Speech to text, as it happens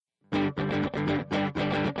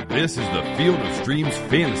This is the Field of Streams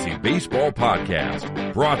Fantasy Baseball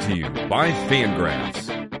Podcast, brought to you by Fangraphs.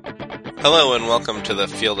 Hello and welcome to the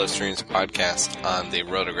Field of Streams Podcast on the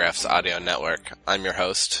Rotographs Audio Network. I'm your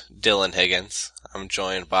host, Dylan Higgins. I'm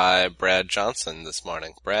joined by Brad Johnson this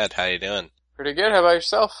morning. Brad, how you doing? Pretty good. How about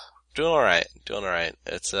yourself? Doing alright.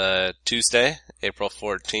 It's Tuesday, April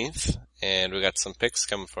 14th, and we got some picks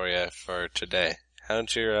coming for you for today.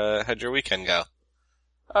 How'd your weekend go?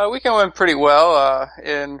 Weekend went pretty well.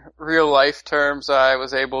 In real life terms, I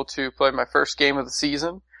was able to play my first game of the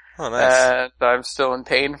season. Oh, nice. And I'm still in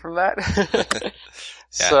pain from that. Yeah.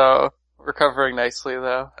 So, recovering nicely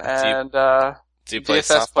though. Do you play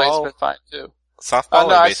DFS play's softball? been fine too. Softball or no,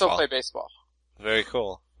 baseball? I still play baseball. Very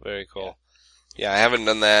cool. Yeah, I haven't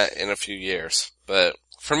done that in a few years, but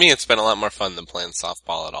for me it's been a lot more fun than playing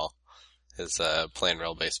softball at all, is playing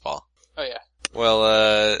real baseball. Oh yeah.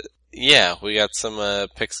 Well, yeah, we got some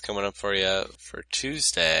picks coming up for you for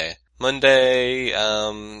Tuesday. Monday,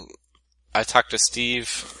 I talked to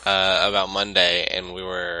Steve about Monday, and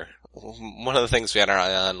one of the things we had our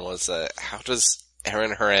eye on was how does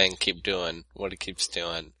Aaron Harang keep doing what he keeps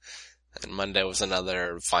doing? And Monday was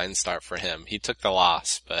another fine start for him. He took the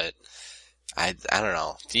loss, but I don't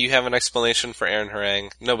know. Do you have an explanation for Aaron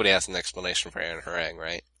Harang? Nobody has an explanation for Aaron Harang,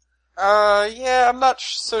 right? Yeah, I'm not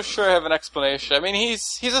so sure I have an explanation. I mean,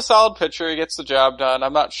 he's a solid pitcher. He gets the job done.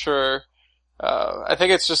 I'm not sure. I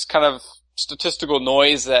think it's just kind of statistical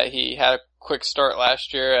noise that he had a quick start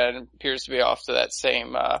last year and appears to be off to that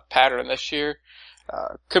same pattern this year.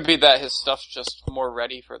 Could be that his stuff's just more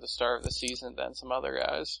ready for the start of the season than some other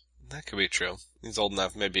guys. That could be true. He's old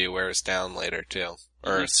enough, maybe he wears down later too,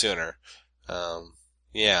 or sooner.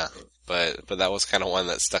 Yeah, but that was kind of one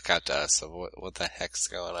that stuck out to us of what the heck's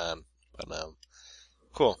going on. But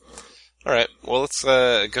cool. All right, well let's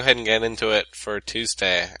go ahead and get into it for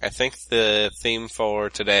Tuesday. I think the theme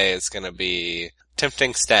for today is going to be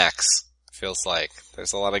tempting stacks. Feels like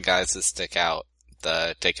there's a lot of guys that stick out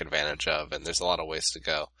to take advantage of, and there's a lot of ways to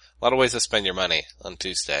go. A lot of ways to spend your money on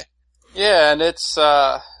Tuesday. Yeah, and it's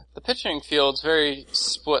the pitching field's very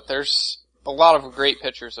split. There's a lot of great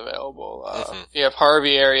pitchers available. You have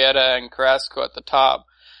Harvey, Arrieta, and Carrasco at the top.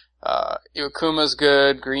 Iwakuma's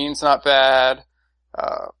good. Green's not bad.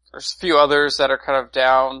 There's a few others that are kind of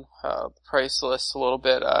down the price list a little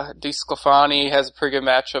bit. DeSclafani has a pretty good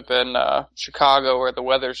matchup in Chicago, where the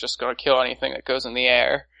weather's just going to kill anything that goes in the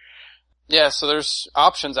air. Yeah, so there's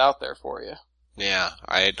options out there for you. Yeah,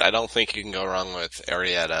 I don't think you can go wrong with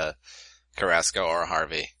Arrieta, Carrasco, or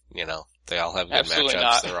Harvey. You know, they all have good Absolutely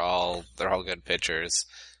matchups. Not. They're all good pitchers.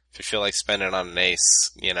 If you feel like spending on an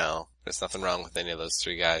ace, you know, there's nothing wrong with any of those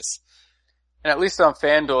three guys. And at least on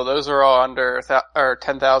FanDuel, those are all under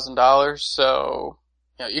 $10,000, so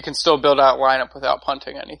you know, you can still build out lineup without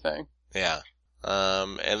punting anything. Yeah.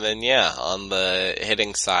 And then on the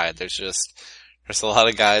hitting side, there's a lot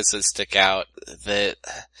of guys that stick out that,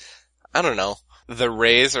 I don't know. The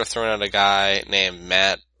Rays are throwing out a guy named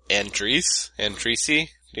Matt Andriese,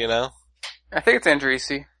 do you know? I think it's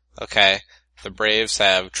Andriese. Okay. The Braves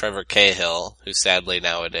have Trevor Cahill, who sadly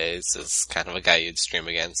nowadays is kind of a guy you'd stream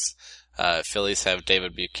against. Phillies have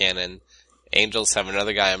David Buchanan. Angels have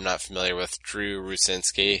another guy I'm not familiar with, Drew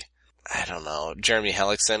Rucinski. I don't know. Jeremy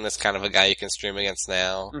Hellickson is kind of a guy you can stream against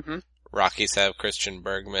now. Mm-hmm. Rockies have Christian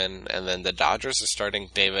Bergman, and then the Dodgers are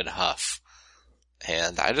starting David Huff.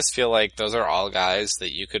 And I just feel like those are all guys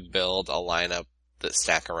that you could build a lineup that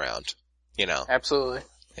stack around, you know. Absolutely.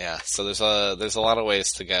 Yeah, so there's a lot of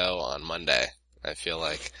ways to go on Monday, I feel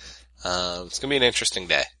like. It's gonna be an interesting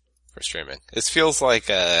day for streaming. It feels like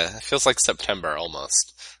September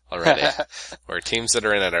almost already, where teams that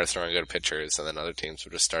are in it are throwing good pitchers, and then other teams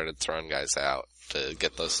have just started throwing guys out to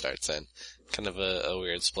get those starts in. Kind of a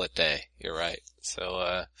weird split day. You're right.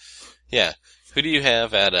 So, who do you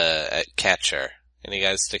have at catcher? Any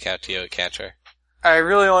guys stick out to you at catcher? I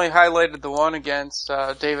really only highlighted the one against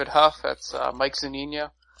David Huff. That's Mike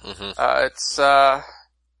Zunino. Mm-hmm.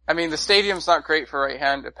 I mean, the stadium's not great for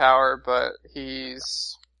right-handed power, but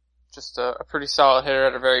he's just a pretty solid hitter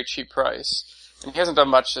at a very cheap price. And he hasn't done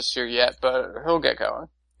much this year yet, but he'll get going.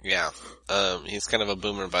 Yeah. He's kind of a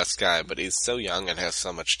boomer bust guy, but he's so young and has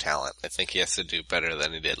so much talent. I think he has to do better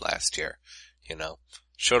than he did last year, you know.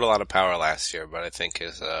 Showed a lot of power last year, but I think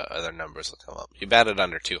his other numbers will come up. He batted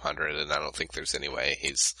under 200, and I don't think there's any way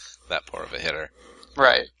he's that poor of a hitter.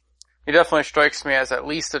 Right. He definitely strikes me as at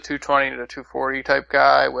least a 220 to 240 type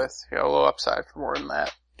guy with, you know, a little upside for more than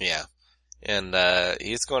that. Yeah. And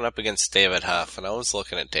he's going up against David Huff, and I was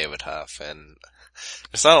looking at David Huff, and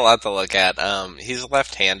there's not a lot to look at. He's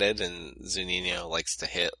left-handed, and Zunino likes to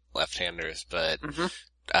hit left-handers, but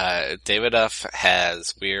Davidoff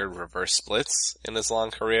has weird reverse splits in his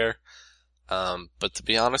long career. But to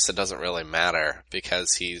be honest, it doesn't really matter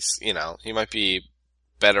because he's, he might be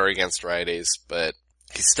better against righties, but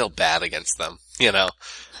he's still bad against them,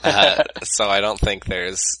 So I don't think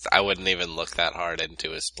I wouldn't even look that hard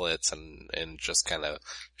into his splits and just kind of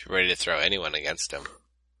be ready to throw anyone against him.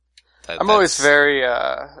 I'm always very,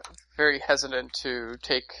 very hesitant to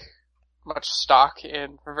take much stock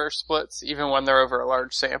in reverse splits, even when they're over a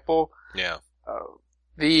large sample. Yeah.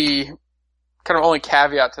 The kind of only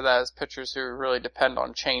caveat to that is pitchers who really depend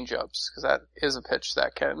on changeups, because that is a pitch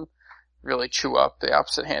that can really chew up the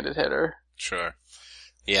opposite-handed hitter. Sure.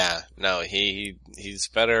 Yeah, no, he's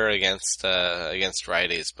better against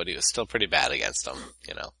righties, but he was still pretty bad against them,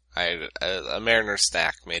 a Mariners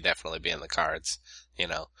stack may definitely be in the cards,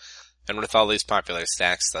 And with all these popular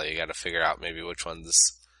stacks, though, you gotta figure out maybe which one's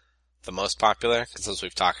the most popular, because as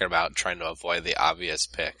we've talked about, trying to avoid the obvious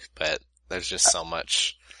pick, but there's just so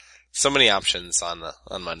many options on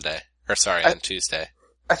Monday, on Tuesday.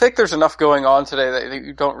 I think there's enough going on today that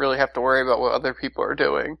you don't really have to worry about what other people are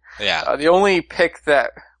doing. Yeah. The only pick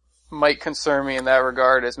that might concern me in that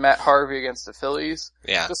regard is Matt Harvey against the Phillies.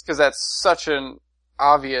 Yeah. Just because that's such an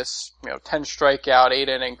obvious, 10 strikeout, 8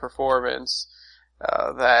 inning performance,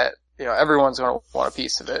 that, everyone's going to want a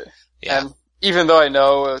piece of it. Yeah. And even though I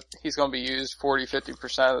know he's going to be used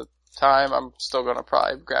 40-50% of the time, I'm still going to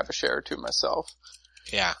probably grab a share or two myself.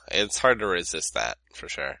 Yeah, it's hard to resist that, for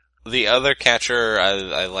sure. The other catcher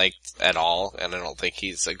I liked at all, and I don't think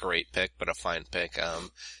he's a great pick, but a fine pick,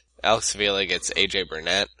 Alex Avila gets AJ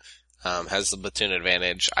Burnett, has the platoon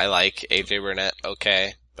advantage. I like AJ Burnett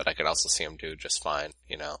okay, but I could also see him do just fine,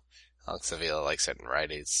 Alex Avila likes hitting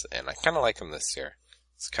righties, and I kinda like him this year.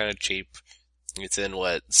 It's kinda cheap. It's in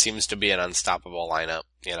what seems to be an unstoppable lineup,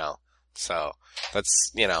 So,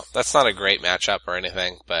 that's not a great matchup or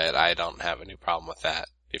anything, but I don't have any problem with that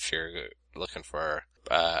if you're looking for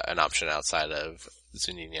an option outside of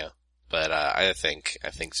Zunino. But I think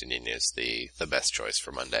Zunino is the best choice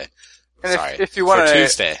for Monday. And Sorry, if you want for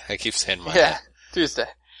Tuesday. I keep saying Monday. Yeah, Tuesday.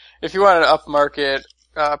 If you want an upmarket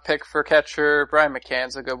pick for catcher, Brian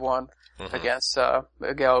McCann's a good one against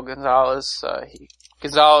Miguel Gonzalez.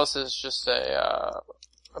 Gonzalez is just a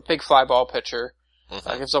big fly ball pitcher.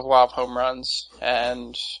 Gives up a lot of home runs,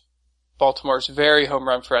 and Baltimore's very home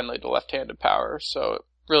run friendly to left-handed power, so it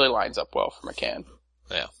really lines up well for McCann.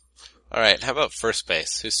 Yeah. Alright, how about first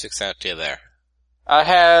base? Who sticks out to you there? I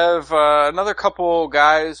have another couple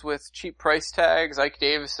guys with cheap price tags, Ike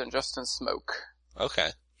Davis and Justin Smoke.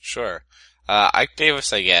 Okay, sure. Ike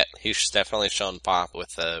Davis I get. He's definitely shown pop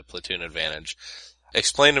with the platoon advantage.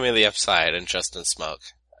 Explain to me the upside in Justin Smoke.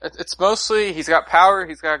 It's mostly, he's got power,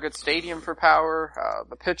 he's got a good stadium for power,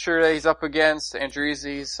 the pitcher that he's up against,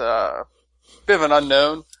 Andreessy's, a bit of an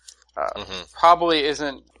unknown, probably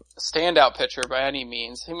isn't a standout pitcher by any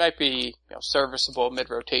means. He might be, serviceable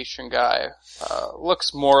mid-rotation guy,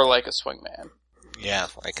 looks more like a swingman. Yeah,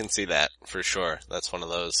 I can see that, for sure. That's one of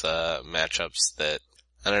those, matchups that,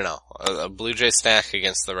 I don't know, a Blue Jay stack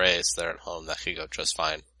against the Rays, they're at home, that could go just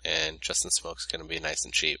fine, and Justin Smoke's gonna be nice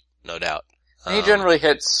and cheap, no doubt. He generally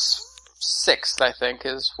hits 6th, I think,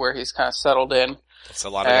 is where he's kind of settled in. It's a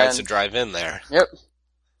lot of guys to drive in there. Yep.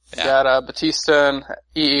 Yeah. You got Batista and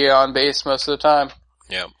EE on base most of the time.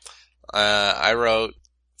 Yep. I wrote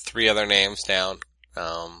 3 other names down.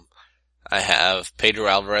 I have Pedro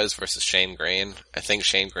Alvarez versus Shane Green. I think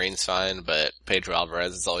Shane Green's fine, but Pedro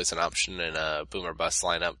Alvarez is always an option in a boom or bust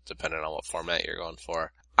lineup, depending on what format you're going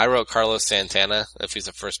for. I wrote Carlos Santana, if he's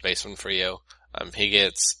a first baseman for you. He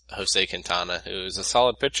gets Jose Quintana, who's a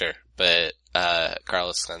solid pitcher, but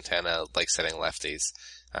Carlos Santana likes hitting lefties.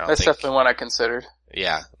 That's definitely one I considered.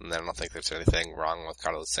 Yeah, and I don't think there's anything wrong with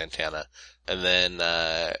Carlos Santana. And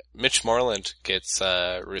then Mitch Moreland gets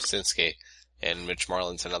Rucinski, and Mitch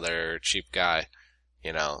Moreland's another cheap guy,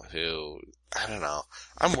 who, I don't know.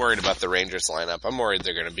 I'm worried about the Rangers lineup. I'm worried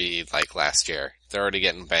they're going to be like last year. They're already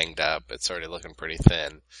getting banged up. It's already looking pretty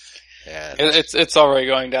thin. And it's already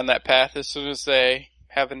going down that path. As soon as they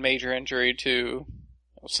have a major injury to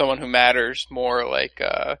someone who matters more, like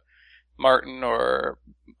Martin or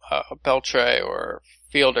Beltre or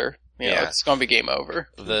Fielder, it's going to be game over.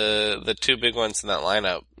 The 2 big ones in that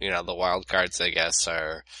lineup, the wild cards, I guess,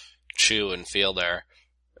 are Chu and Fielder,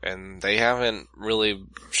 and they haven't really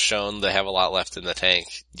shown they have a lot left in the tank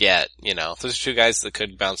yet. Those are 2 guys that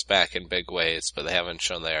could bounce back in big ways, but they haven't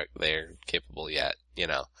shown they're capable yet.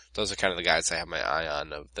 Those are kind of the guys I have my eye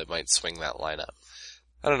on that might swing that lineup.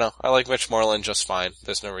 I don't know. I like Mitch Moreland just fine.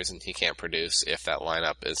 There's no reason he can't produce if that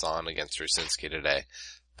lineup is on against Rucinski today.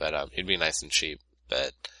 But he'd be nice and cheap.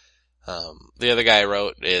 But The other guy I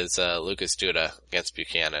wrote is Lucas Duda against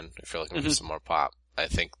Buchanan. If you're looking for some more pop, I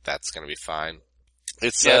think that's going to be fine.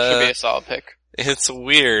 It should be a solid pick. It's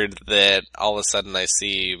weird that all of a sudden I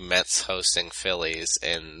see Mets hosting Phillies,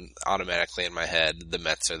 and automatically in my head, the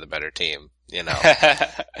Mets are the better team. You know,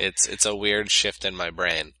 it's a weird shift in my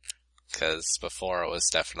brain, because before it was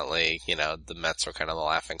definitely, you know, the Mets were kind of the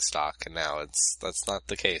laughing stock, and now that's not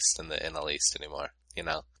the case in the NL East anymore. You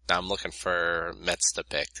know, now I'm looking for Mets to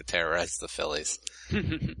pick to terrorize the Phillies,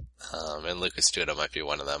 and Lucas Duda might be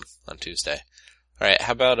one of them on Tuesday. All right,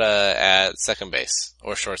 how about at second base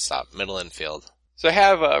or shortstop, middle infield? So I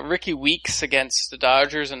have Ricky Weeks against the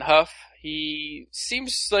Dodgers and Huff. He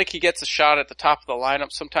seems like he gets a shot at the top of the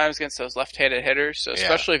lineup sometimes against those left-handed hitters, so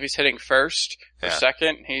especially if he's hitting first or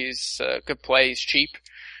second. He's a good play. He's cheap.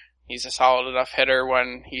 He's a solid enough hitter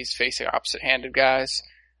when he's facing opposite-handed guys.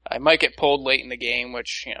 I might get pulled late in the game,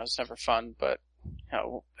 which, you know, is never fun, but, you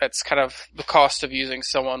know, that's kind of the cost of using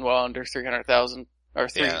someone well under $300,000 or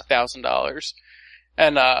 $3,000.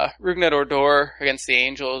 And Rougned Odor against the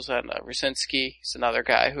Angels, and Rucinski is another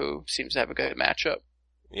guy who seems to have a good matchup.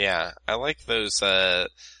 Yeah, I like those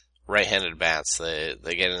right-handed bats. They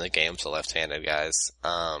get in the games of left-handed guys.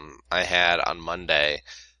 I had on Monday,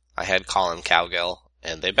 I had Colin Cowgill,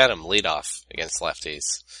 and they bet him leadoff against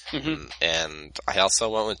lefties. And I also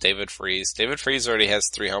went with David Freese. David Freese already has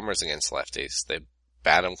 3 homers against lefties. They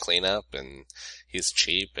bat him cleanup, and he's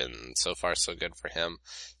cheap, and so far so good for him.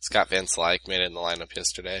 Scott Van Slyke made it in the lineup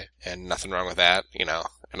yesterday, and nothing wrong with that, you know.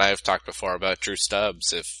 And I've talked before about Drew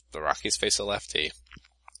Stubbs. If the Rockies face a lefty,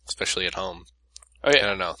 especially at home, I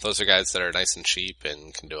don't know. Those are guys that are nice and cheap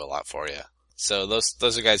and can do a lot for you. So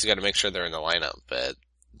those are guys you got to make sure they're in the lineup, but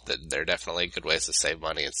they're definitely good ways to save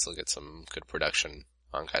money and still get some good production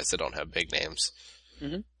on guys that don't have big names.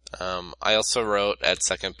 I also wrote at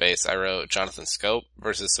second base, I wrote Jonathan Scope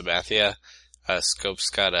versus Sabathia. Scope's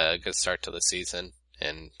got a good start to the season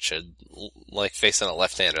and should, like, facing a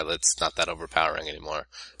left-hander that's not that overpowering anymore.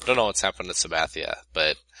 I don't know what's happened to Sabathia,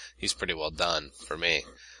 but he's pretty well done for me.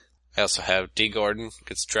 I also have D. Gordon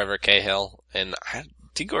against Trevor Cahill, and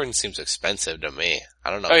D. Gordon seems expensive to me. I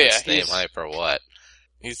don't know if it's name hype or what.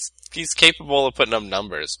 He's capable of putting up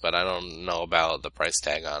numbers, but I don't know about the price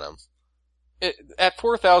tag on him. At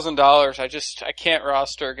 $4,000, I can't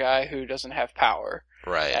roster a guy who doesn't have power.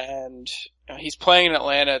 Right. And you know, he's playing in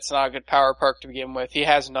Atlanta. It's not a good power park to begin with. He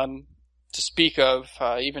has none to speak of,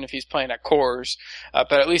 even if he's playing at Coors.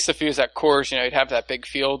 But at least if he was at Coors, you know, he'd have that big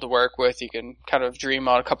field to work with. You can kind of dream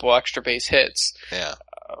on a couple extra base hits. Yeah.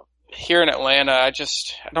 Here in Atlanta, I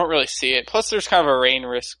don't really see it. Plus, there's kind of a rain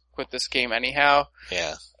risk with this game anyhow.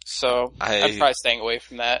 Yeah. So I'm probably staying away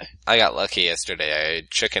from that. I got lucky yesterday. I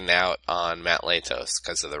chickened out on Matt Latos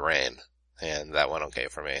because of the rain, and that went okay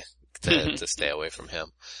for me to stay away from him.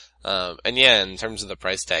 And yeah, in terms of the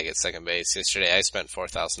price tag at second base, yesterday I spent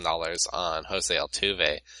 $4,000 on Jose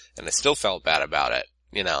Altuve, and I still felt bad about it.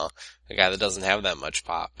 You know, a guy that doesn't have that much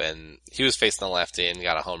pop, and he was facing the lefty and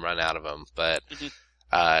got a home run out of him, but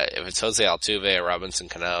if it's Jose Altuve or Robinson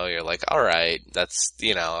Cano, you're like, alright, that's,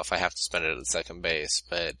 you know, if I have to spend it at second base.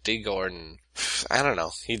 But D. Gordon, I don't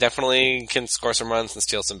know. He definitely can score some runs and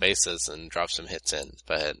steal some bases and drop some hits in,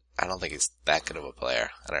 but I don't think he's that good of a player.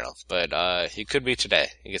 I don't know. But, he could be today.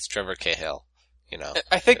 He gets Trevor Cahill, you know.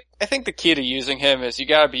 I think the key to using him is you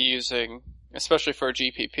gotta be using, especially for a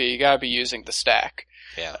GPP, you gotta be using the stack.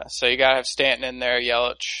 Yeah. So you gotta have Stanton in there,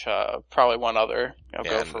 Yelich, probably one other, you know,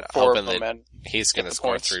 go for 4 of them, and he's gonna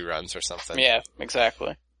score 3 runs or something. Yeah,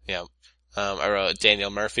 exactly. Yeah. I wrote Daniel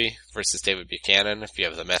Murphy versus David Buchanan if you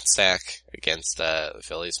have the Mets stack against, the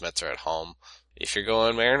Phillies. Mets are at home. If you're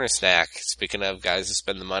going Mariner stack, speaking of guys to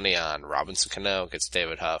spend the money on, Robinson Cano gets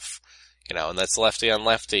David Huff. You know, and that's lefty on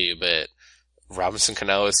lefty, but Robinson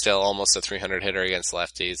Cano is still almost a 300 hitter against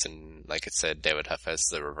lefties, and like I said, David Huff has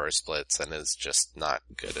the reverse splits and is just not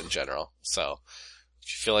good in general. So,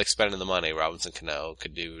 if you feel like spending the money, Robinson Cano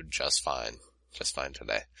could do just fine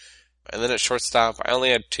today. And then at shortstop, I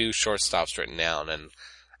only had 2 shortstops written down, and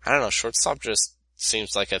I don't know, shortstop just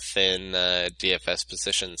seems like a thin DFS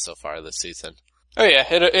position so far this season. Oh yeah,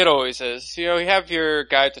 it always is. You know, you have your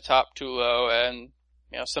guy at the top too low, and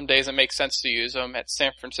you know, some days it makes sense to use him. At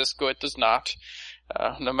San Francisco, it does not.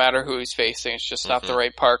 No matter who he's facing, it's just not the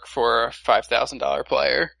right park for a $5,000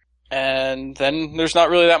 player. And then there's not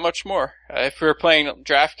really that much more. If you're playing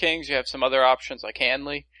DraftKings, you have some other options like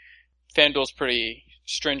Hanley. FanDuel's pretty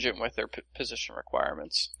stringent with their position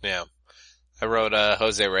requirements. Yeah. I wrote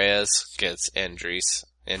Jose Reyes against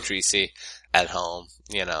Andrisi at home.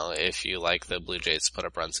 You know, if you like the Blue Jays to put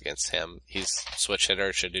up runs against him, he's switch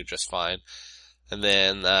hitter, should do just fine. And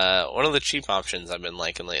then, one of the cheap options I've been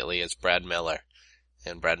liking lately is Brad Miller.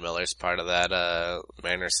 And Brad Miller's part of that,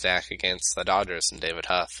 Mariners stack against the Dodgers and David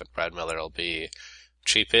Huff. And Brad Miller will be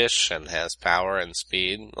cheapish and has power and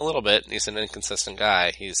speed. A little bit. He's an inconsistent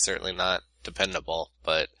guy. He's certainly not dependable,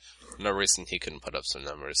 but no reason he couldn't put up some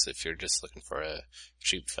numbers if you're just looking for a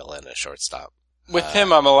cheap fill-in at shortstop. With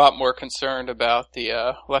him, I'm a lot more concerned about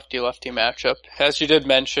the lefty-lefty matchup. As you did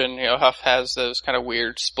mention, Huff has those kind of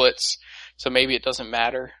weird splits, so maybe it doesn't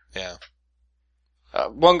matter. Yeah.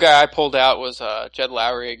 One guy I pulled out was Jed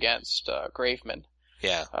Lowry against Graveman.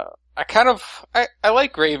 Yeah. I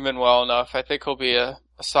like Graveman well enough. I think he'll be a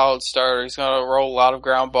solid starter. He's going to roll a lot of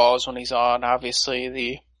ground balls when he's on. Obviously,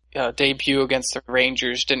 the debut against the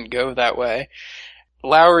Rangers didn't go that way.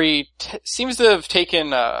 Lowry seems to have taken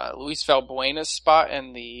Luis Valbuena's spot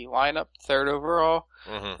in the lineup, third overall.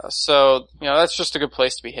 Mm-hmm. So, that's just a good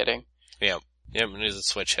place to be hitting. Yeah. Yep, and he's a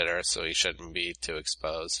switch hitter, so he shouldn't be too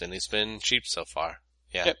exposed, and he's been cheap so far.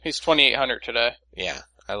 Yeah. Yep, he's 2,800 today. Yeah.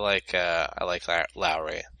 I like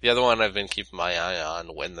Lowry. The other one I've been keeping my eye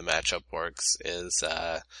on when the matchup works is,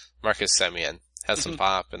 Marcus Semien. Has some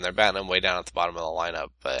pop, and they're batting him way down at the bottom of the lineup,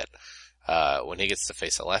 but, when he gets to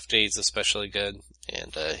face a lefty, he's especially good,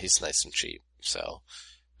 and, he's nice and cheap. So,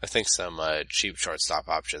 I think some, cheap shortstop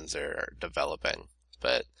options are developing,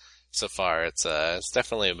 but so far it's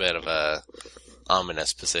definitely a bit of a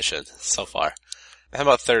ominous position so far. How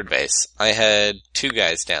about third base? I had two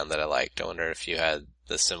guys down that I liked. I wonder if you had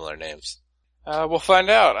the similar names. We'll find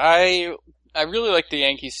out. I really like the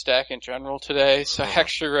Yankees stack in general today, so I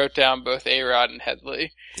actually wrote down both A-Rod and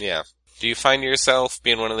Headley. Yeah. Do you find yourself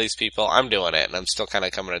being one of these people? I'm doing it, and I'm still kind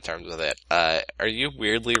of coming to terms with it. Are you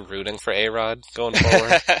weirdly rooting for A-Rod going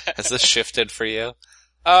forward? Has this shifted for you?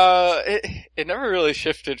 It never really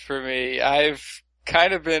shifted for me. I've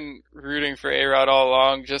kind of been rooting for A-Rod all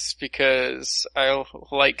along just because I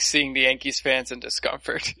like seeing the Yankees fans in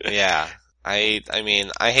discomfort. Yeah. I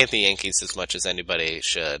mean, I hate the Yankees as much as anybody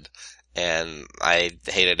should. And I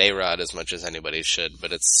hated A-Rod as much as anybody should,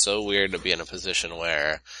 but it's so weird to be in a position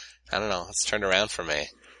where, I don't know, it's turned around for me.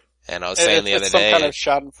 And I was saying the other day. It's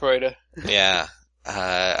some kind of schadenfreude. Yeah.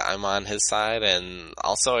 I'm on his side, and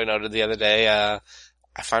also I noted the other day,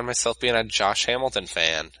 I find myself being a Josh Hamilton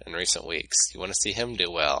fan in recent weeks. You want to see him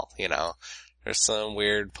do well, There's some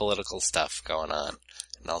weird political stuff going on.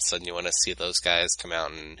 And all of a sudden you want to see those guys come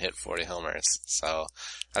out and hit 40 homers. So,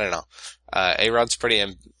 I don't know. A-Rod's pretty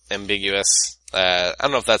ambiguous. I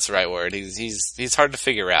don't know if that's the right word. He's hard to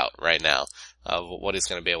figure out right now of what he's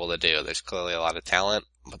going to be able to do. There's clearly a lot of talent,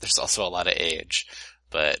 but there's also a lot of age.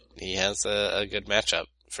 But he has a good matchup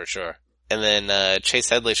for sure. And then Chase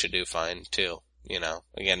Headley should do fine too.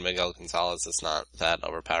 Again, Miguel Gonzalez is not that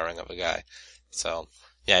overpowering of a guy. So,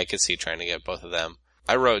 yeah, I could see trying to get both of them.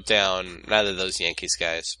 I wrote down, neither of those Yankees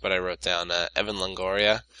guys, but I wrote down Evan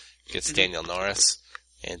Longoria gets Daniel Norris,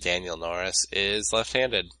 and Daniel Norris is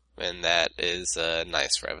left-handed, and that is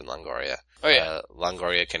nice for Evan Longoria. Oh, yeah.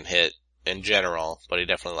 Longoria can hit in general, but he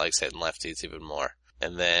definitely likes hitting lefties even more.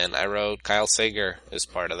 And then I wrote Kyle Sager as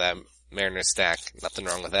part of that Mariners stack. Nothing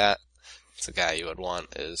wrong with that. It's a guy you would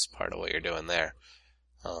want as part of what you're doing there.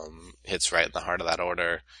 Hits right in the heart of that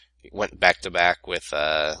order. He went back-to-back with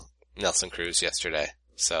Nelson Cruz yesterday.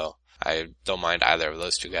 So I don't mind either of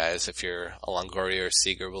those two guys if you're a Longoria or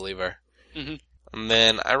Seager believer. Mm-hmm. And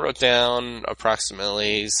then I wrote down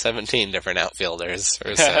approximately 17 different outfielders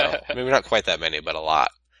or so. Maybe not quite that many, but a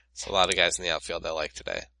lot. So a lot of guys in the outfield I like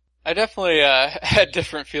today. I definitely had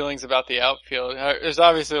different feelings about the outfield. There's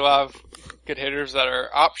obviously a lot of good hitters that are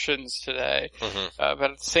options today. Mm-hmm.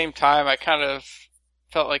 But at the same time, I kind of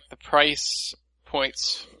felt like the price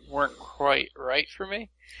points weren't quite right for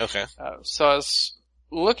me. Okay. So I was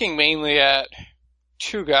looking mainly at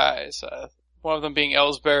two guys. One of them being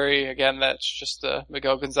Ellsbury. Again, that's just the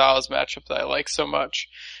Miguel Gonzalez matchup that I like so much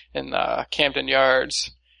in Camden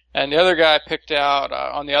Yards. And the other guy I picked out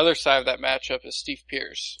on the other side of that matchup is Steve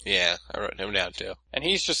Pearce. Yeah, I wrote him down too. And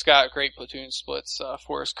he's just got great platoon splits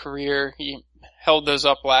for his career. He held those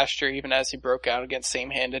up last year even as he broke out against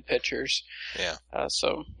same-handed pitchers. Yeah.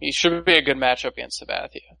 So he should be a good matchup against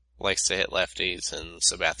Sabathia. Likes to hit lefties, and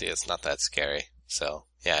Sabathia is not that scary. So,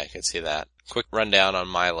 yeah, I can see that. Quick rundown on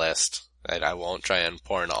my list. I won't try and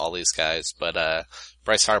pour into all these guys, but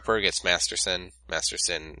Bryce Harper gets Masterson.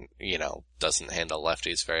 Masterson, doesn't handle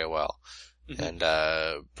lefties very well. Mm-hmm.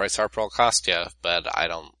 And Bryce Harper will cost you, but I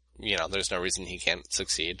don't, there's no reason he can't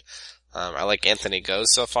succeed. I like Anthony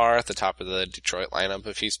Goes so far at the top of the Detroit lineup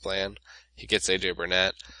if he's playing. He gets AJ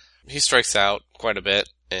Burnett. He strikes out quite a bit,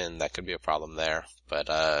 and that could be a problem there. But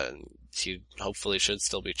he hopefully should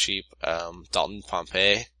still be cheap. Dalton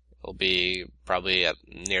Pompey He'll be probably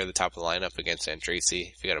near the top of the lineup against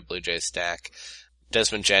Andriese if you got a Blue Jays stack.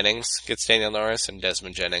 Desmond Jennings gets Daniel Norris, and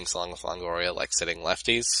Desmond Jennings along with Longoria like sitting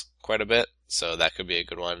lefties quite a bit, so that could be a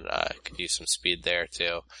good one. Could use some speed there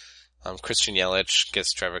too. Christian Yelich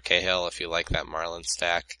gets Trevor Cahill if you like that Marlins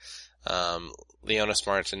stack. Leonis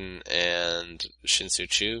Martin and Shin-Soo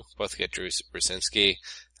Choo both get Drew Brzezinski,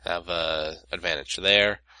 have advantage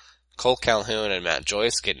there. Cole Calhoun and Matt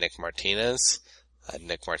Joyce get Nick Martinez.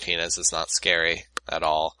 Nick Martinez is not scary at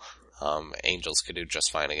all. Angels could do just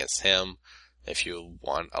fine against him if you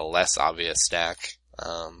want a less obvious stack.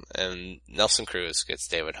 And Nelson Cruz gets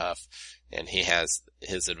David Huff, and he has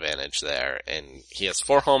his advantage there. And he has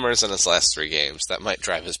 4 homers in his last 3 games. That might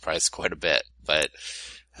drive his price quite a bit, but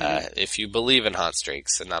if you believe in hot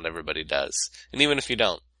streaks, and not everybody does, and even if you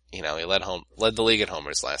don't, he led the league in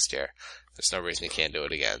homers last year. There's no reason he can't do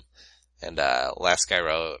it again. And last guy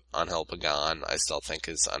wrote, Angel Pagan, I still think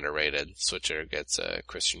is underrated. Switcher gets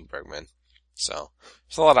Christian Bergman. So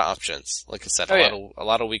there's a lot of options. Like I said, a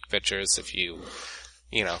lot of weak pitchers. If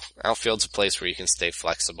outfield's a place where you can stay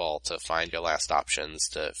flexible to find your last options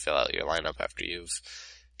to fill out your lineup after you've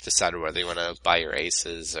decided whether you want to buy your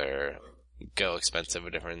aces or go expensive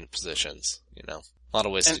at different positions. A lot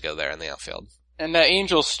of ways to go there in the outfield. And the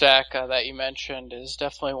Angels stack that you mentioned is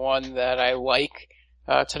definitely one that I like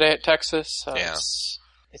today at Texas.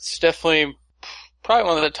 It's definitely probably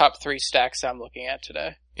one of the top 3 stacks I'm looking at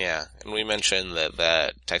today. Yeah, and we mentioned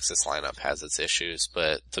that Texas lineup has its issues,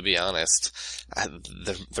 but to be honest,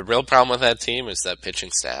 the real problem with that team is that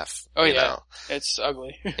pitching staff. Oh yeah, it's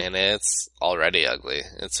ugly. And it's already ugly.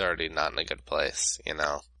 It's already not in a good place,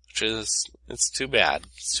 which is, it's too bad.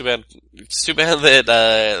 It's too bad that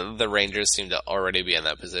the Rangers seem to already be in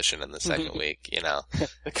that position in the second week,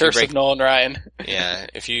 The curse of Nolan Ryan. Yeah,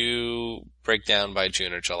 if you break down by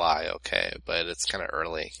June or July, okay, but it's kind of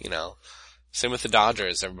early, Same with the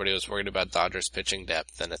Dodgers. Everybody was worried about Dodgers pitching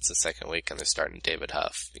depth, and it's the second week and they're starting David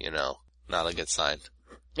Huff, Not a good sign.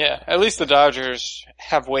 Yeah, at least the Dodgers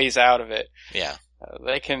have ways out of it. Yeah.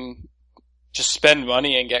 They can just spend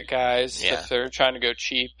money and get guys. Yeah. If they're trying to go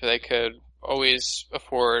cheap, they could always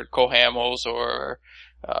afford Cole Hamels or,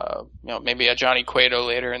 maybe a Johnny Cueto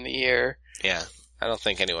later in the year. Yeah. I don't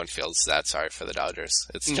think anyone feels that sorry for the Dodgers.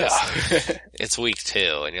 It's just, it's week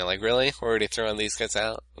 2, and you're like, really? We're already throwing these guys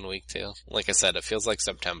out in week 2? Like I said, it feels like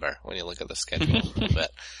September when you look at the schedule.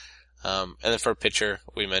 But, and then for a pitcher,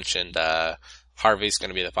 we mentioned, Harvey's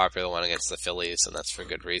gonna be the popular one against the Phillies, and that's for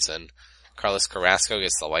good reason. Carlos Carrasco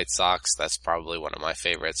gets the White Sox. That's probably one of my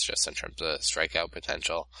favorites, just in terms of strikeout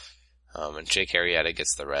potential. And Jake Arrieta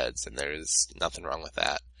gets the Reds, and there's nothing wrong with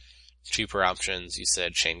that. Cheaper options, you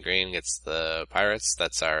said Shane Green gets the Pirates.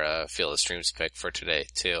 That's our Field of Streams pick for today,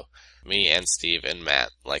 too. Me and Steve and Matt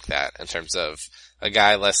like that in terms of a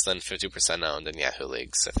guy less than 50% owned in Yahoo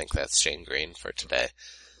leagues. I think that's Shane Green for today.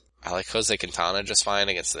 I like Jose Quintana just fine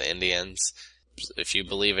against the Indians. If you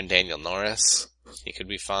believe in Daniel Norris, he could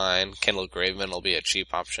be fine. Kendall Graveman will be a cheap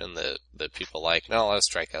option that people like. Not a lot of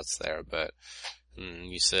strikeouts there, but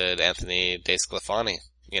you said Anthony DeSclafani,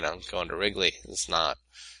 going to Wrigley is not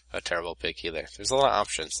a terrible pick either. There's a lot of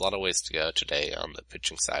options, a lot of ways to go today on the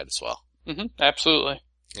pitching side as well. Mm-hmm. Absolutely.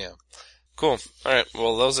 Yeah. Cool. Alright,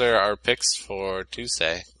 well those are our picks for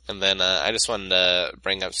Tuesday. And then I just wanted to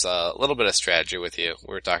bring up a little bit of strategy with you.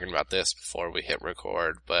 We were talking about this before we hit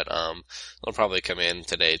record, but it'll probably come in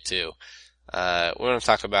today too. We want to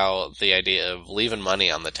talk about the idea of leaving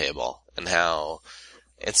money on the table and how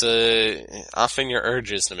it's often your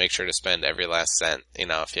urge is to make sure to spend every last cent.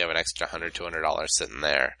 If you have an extra $100, $200 sitting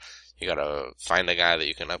there, you gotta find a guy that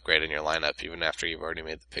you can upgrade in your lineup even after you've already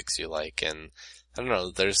made the picks you like. And I don't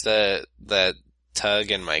know, there's that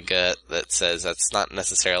tug in my gut that says that's not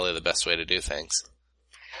necessarily the best way to do things.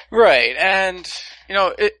 Right. And,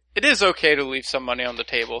 it is okay to leave some money on the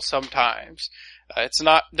table sometimes. It's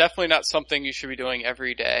definitely not something you should be doing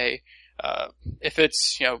every day. If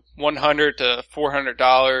it's, $100 to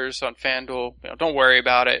 $400 on FanDuel, don't worry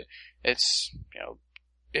about it. It's,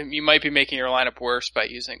 you might be making your lineup worse by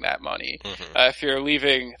using that money. Mm-hmm. If you're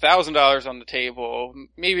leaving $1,000 on the table,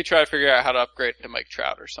 maybe try to figure out how to upgrade to Mike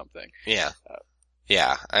Trout or something. Yeah.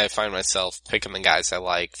 Yeah. I find myself picking the guys I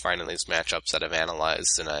like, finding these matchups that I've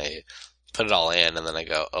analyzed, and I put it all in, and then I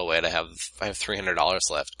go, oh wait, I have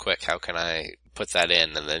 $300 left. Quick, how can I put that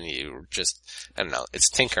in? And then you just, I don't know, it's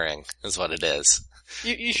tinkering is what it is.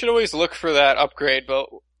 You should always look for that upgrade, but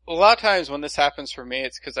a lot of times when this happens for me,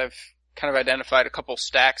 it's because I've kind of identified a couple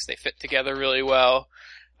stacks. They fit together really well.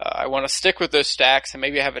 I want to stick with those stacks, and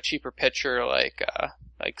maybe I have a cheaper pitcher like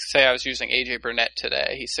like say I was using AJ Burnett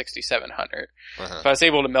today, he's 6,700. Uh-huh. If I was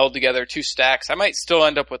able to meld together 2 stacks, I might still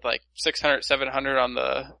end up with like 600, 700 on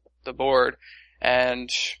the board.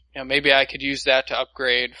 And, maybe I could use that to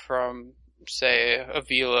upgrade from, say,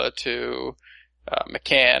 Avila to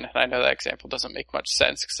McCann. I know that example doesn't make much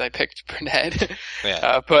sense because I picked Burnett.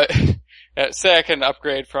 Yeah. But say I can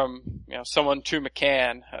upgrade from, someone to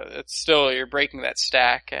McCann. It's still, you're breaking that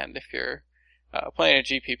stack. And if you're playing a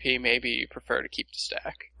GPP, maybe you prefer to keep the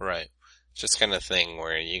stack. Right. Just kind of thing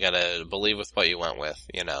where you gotta believe with what you went with,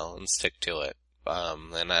 and stick to it.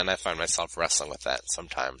 And I find myself wrestling with that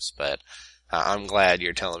sometimes, but I'm glad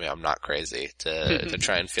you're telling me I'm not crazy to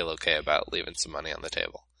try and feel okay about leaving some money on the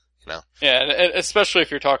table, Yeah, and especially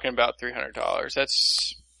if you're talking about $300.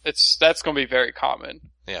 That's going to be very common.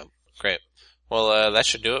 Yeah, great. Well, that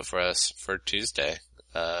should do it for us for Tuesday.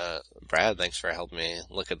 Brad, thanks for helping me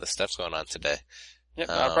look at the stuff going on today. Yep,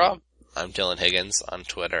 not a problem. I'm Dylan Higgins on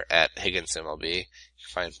Twitter at HigginsMLB. You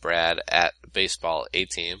can find Brad at Baseball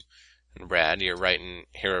A-Team. And Brad, you're writing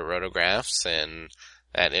here at Rotographs and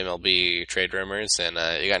at MLB Trade Rumors. And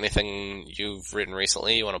you got anything you've written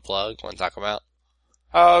recently you want to plug, want to talk about?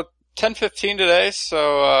 10:15 today,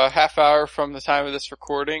 so half hour from the time of this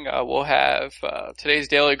recording, we'll have today's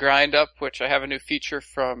Daily Grind Up, which I have a new feature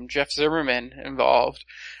from Jeff Zimmerman involved.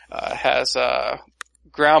 Has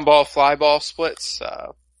ground ball, fly ball splits,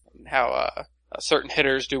 how certain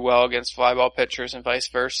hitters do well against fly ball pitchers and vice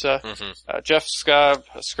versa. Mm-hmm. Jeff's got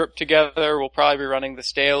a script together. We'll probably be running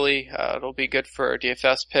this daily. It'll be good for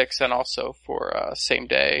DFS picks and also for same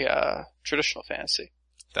day traditional fantasy.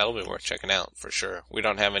 That'll be worth checking out for sure. We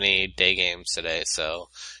don't have any day games today, so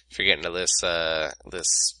if you're getting to this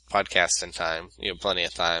podcast in time, you have plenty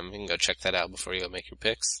of time. You can go check that out before you go make your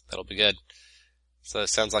picks. That'll be good. So it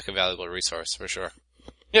sounds like a valuable resource for sure.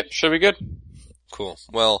 Yep, should be good. Cool.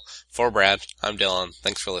 Well, for Brad, I'm Dylan.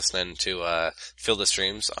 Thanks for listening to Field of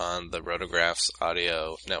Streams on the Rotographs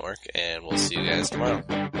Audio Network, and we'll see you guys tomorrow.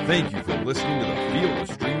 Thank you for listening to the Field of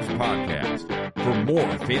Streams podcast. For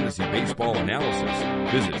more fantasy baseball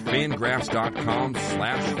analysis, visit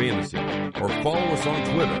fangraphs.com/fantasy or follow us on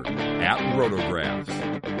Twitter @Rotographs.